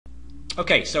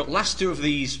Okay, so last two of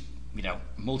these,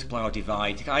 multiply or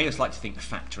divide. I always like to think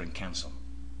factor and cancel.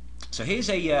 So here's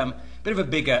a bit of a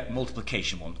bigger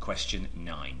multiplication one, question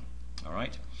 9. All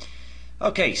right.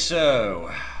 Okay, so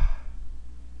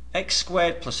x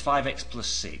squared plus 5x plus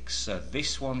 6. So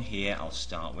this one here I'll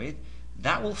start with.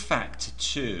 That will factor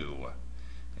to,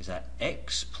 is that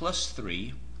x plus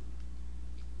 3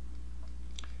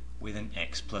 with an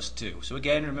x plus 2. So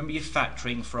again, remember you're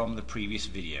factoring from the previous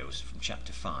videos, from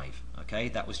chapter 5. Okay,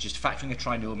 that was just factoring a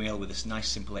trinomial with this nice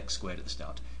simple x squared at the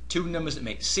start. Two numbers that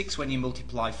make 6 when you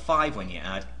multiply, 5 when you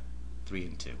add, 3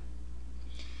 and 2.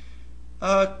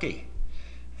 Okay,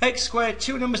 x squared,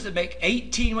 two numbers that make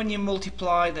 18 when you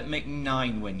multiply, that make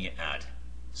 9 when you add.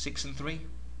 6 and 3,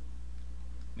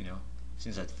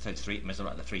 since I said 3, I might as well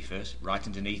write the 3 first, right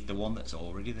underneath the one that's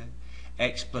already there.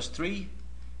 X plus 3,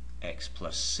 x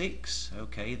plus 6,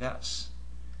 okay, that's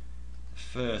the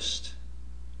first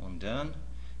one done.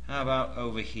 How about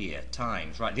over here,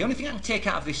 times, right, the only thing I can take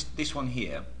out of this one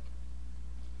here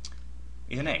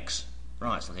is an x.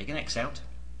 Right, so I'll take an x out.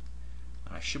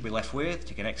 I should be left with,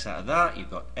 take an x out of that, you've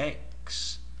got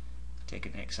x, take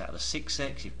an x out of the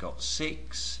 6x, you've got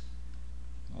 6.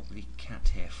 Lovely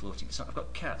cat here floating. So I've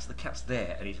got cats, the cat's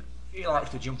there, and he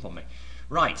likes to jump on me.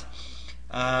 Right,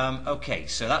 okay,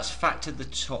 so that's factored the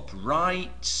top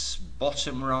right,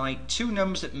 bottom right, two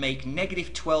numbers that make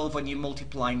negative 12 when you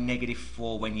multiply, negative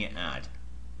 4 when you add.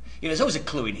 There's always a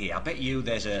clue in here. I bet you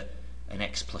there's an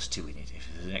x plus 2 in it, if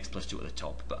there's an x plus 2 at the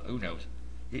top, but who knows.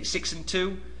 It's 6 and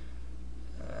 2.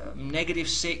 Negative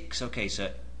 6, okay, so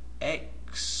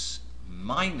x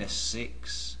minus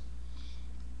 6,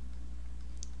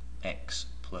 x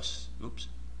plus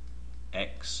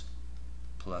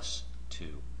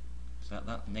 2. Is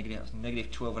that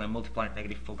negative 12 when I multiply,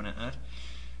 negative 4 when I add.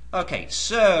 Okay,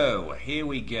 so here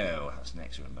we go. That's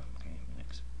next, remember. Okay,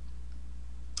 next.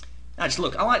 Now just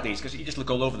look, I like these because you just look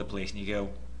all over the place and you go,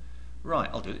 right,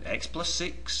 I'll do it. X plus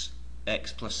 6,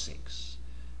 x plus 6,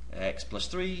 x plus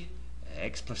 3,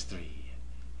 x plus 3,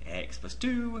 x plus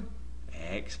 2,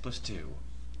 x plus 2.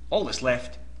 All that's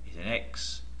left is an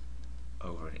x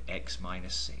over an x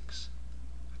minus 6.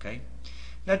 Okay?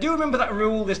 Now do remember that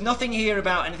rule. There's nothing here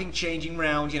about anything changing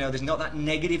round. There's not that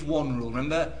negative 1 rule.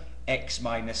 Remember, x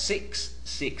minus 6,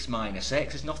 6 minus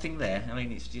x. There's nothing there. I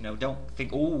mean, it's, don't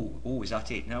think, oh, is that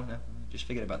it? No, just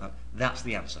forget about that. That's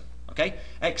the answer. Okay?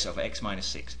 X over x minus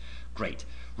 6. Great.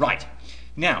 Right.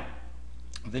 Now,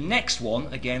 the next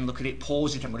one, again, look at it,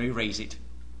 pause it, I'm going to erase it.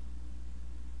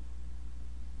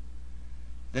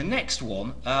 The next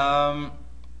one,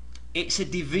 it's a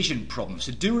division problem.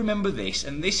 So do remember this,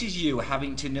 and this is you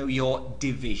having to know your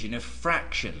division of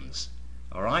fractions.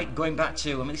 Alright, going back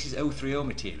to, this is 030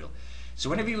 material. So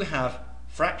whenever you have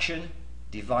fraction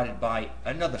divided by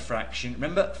another fraction,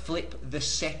 remember, flip the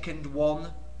second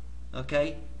one.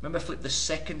 Okay? Remember, flip the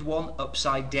second one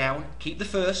upside down. Keep the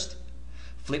first.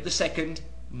 Flip the second.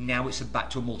 Now it's back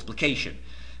to a multiplication.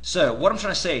 So what I'm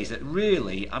trying to say is that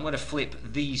really I'm going to flip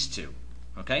these two.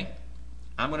 Okay?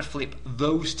 I'm going to flip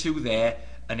those two there,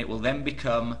 and it will then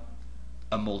become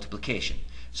a multiplication.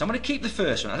 So I'm going to keep the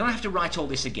first one. I don't have to write all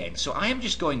this again. So I am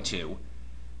just going to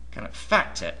kind of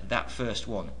factor that first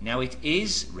one. Now it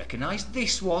is, recognize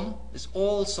this one. There's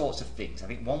all sorts of things. I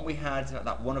think one we had,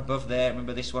 that one above there,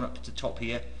 remember this one up to the top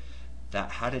here, that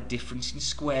had a difference in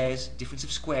squares, difference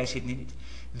of squares hidden in it.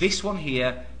 This one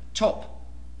here, top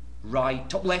right,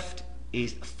 top left,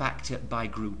 is factor by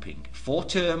grouping. 4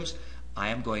 terms, I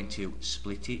am going to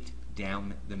split it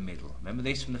down the middle. Remember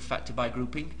this from the factor by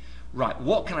grouping? Right,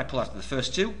 what can I pull out of the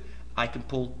first two? I can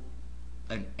pull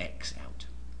an x out.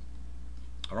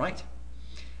 Alright?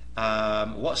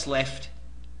 What's left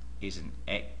is an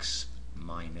x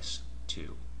minus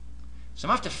 2. So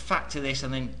I have to factor this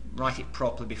and then write it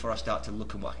properly before I start to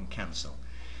look at what I can cancel.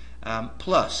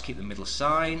 Plus, keep the middle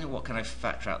sign. What can I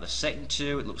factor out the second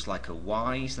two? It looks like a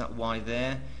y. Is that y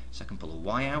there? So I can pull a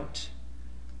y out.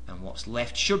 And what's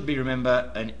left should be,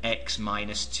 remember, an x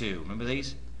minus 2. Remember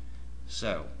these?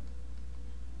 So,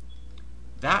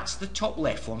 that's the top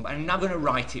left one, but I'm now going to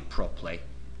write it properly.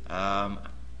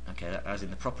 Okay, as in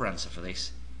the proper answer for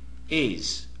this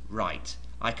is, right,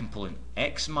 I can pull an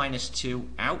x minus 2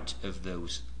 out of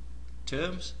those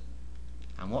terms,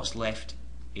 and what's left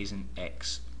is an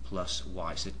x plus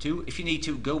y. So if you need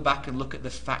to, go back and look at the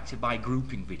factor by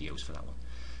grouping videos for that one.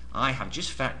 I have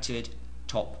just factored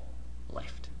top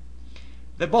left.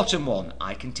 The bottom one,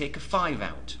 I can take a 5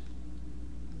 out.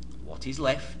 What is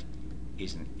left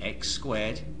is an x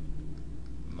squared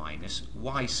minus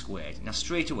y squared. Now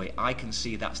straight away I can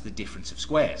see that's the difference of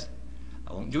squares.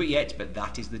 I won't do it yet, but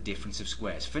that is the difference of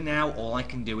squares. For now, all I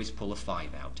can do is pull a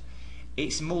 5 out.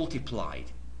 it's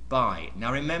multiplied by,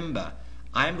 now remember,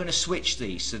 I'm going to switch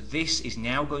these, so this is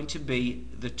now going to be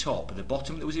the top. The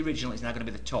bottom that was original is now going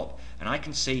to be the top. And I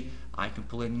can see I can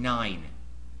pull a 9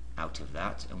 out of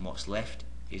that, and what's left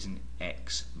is an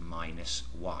x minus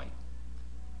y.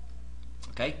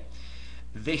 Okay?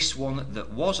 This one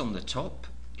that was on the top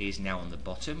is now on the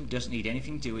bottom, doesn't need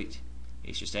anything to it,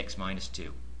 it's just x minus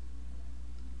 2.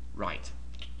 Right.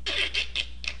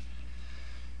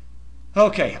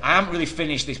 Okay, I haven't really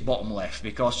finished this bottom left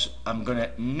because I'm going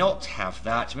to not have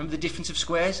that. Remember the difference of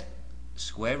squares?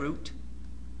 Square root,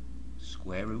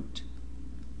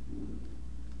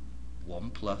 1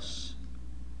 plus,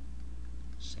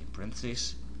 same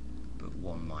parenthesis, but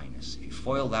 1 minus. If you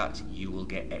FOIL that, you will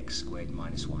get x squared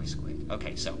minus y squared.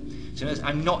 Okay, so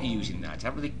I'm not using that. I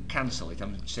haven't really cancelled it.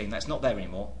 I'm saying that's not there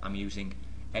anymore. I'm using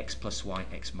x plus y,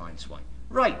 x minus y.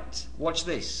 Right, watch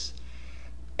this.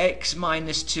 X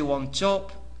minus 2 on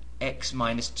top, x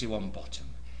minus 2 on bottom.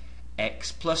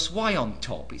 X plus y on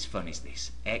top, it's fun is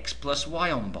this. X plus y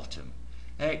on bottom.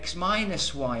 X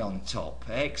minus y on top,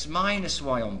 x minus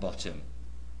y on bottom.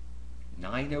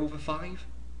 9 over 5?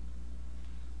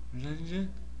 I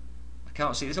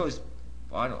can't see, there's always,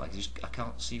 well, I don't like it, I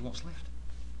can't see what's left.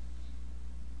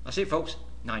 That's it folks,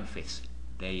 9/5.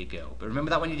 There you go. But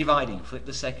remember that when you're dividing, flip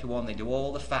the second one, they do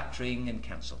all the factoring and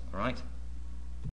cancel, alright?